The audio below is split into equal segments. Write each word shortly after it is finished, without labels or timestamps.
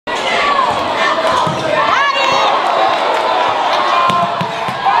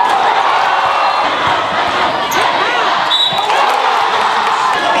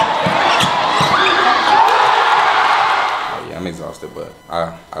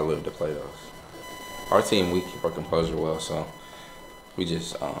live to play those. Our team, we keep our composure well, so we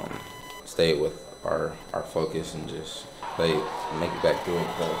just stayed with our focus and just play, make it back through it.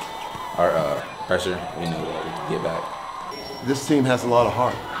 Because our pressure, we knew that we could get back. This team has a lot of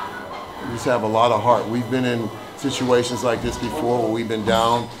heart. We just have a lot of heart. We've been in situations like this before where we've been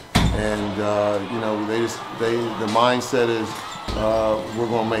down, and you know, the mindset is we're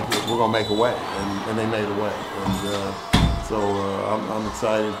gonna make a way, and they made a way, and so I'm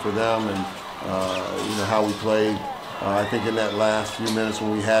excited for them, and you know how we played. I think in that last few minutes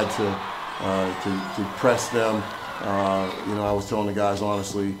when we had to press them, you know, I was telling the guys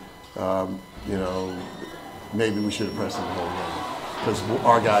honestly, you know, maybe we should have pressed them the whole game, because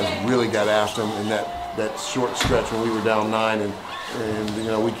our guys really got after them in that short stretch when we were down 9, and you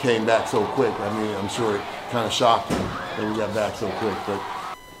know, we came back so quick. I mean, I'm sure it kind of shocked them that we got back so quick. But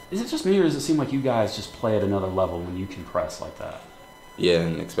is it just me, or does it seem like you guys just play at another level when you can press like that? Yeah,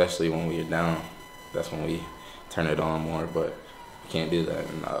 and especially when we are down, that's when we turn it on more. But we can't do that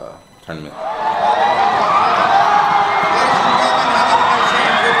in tournament.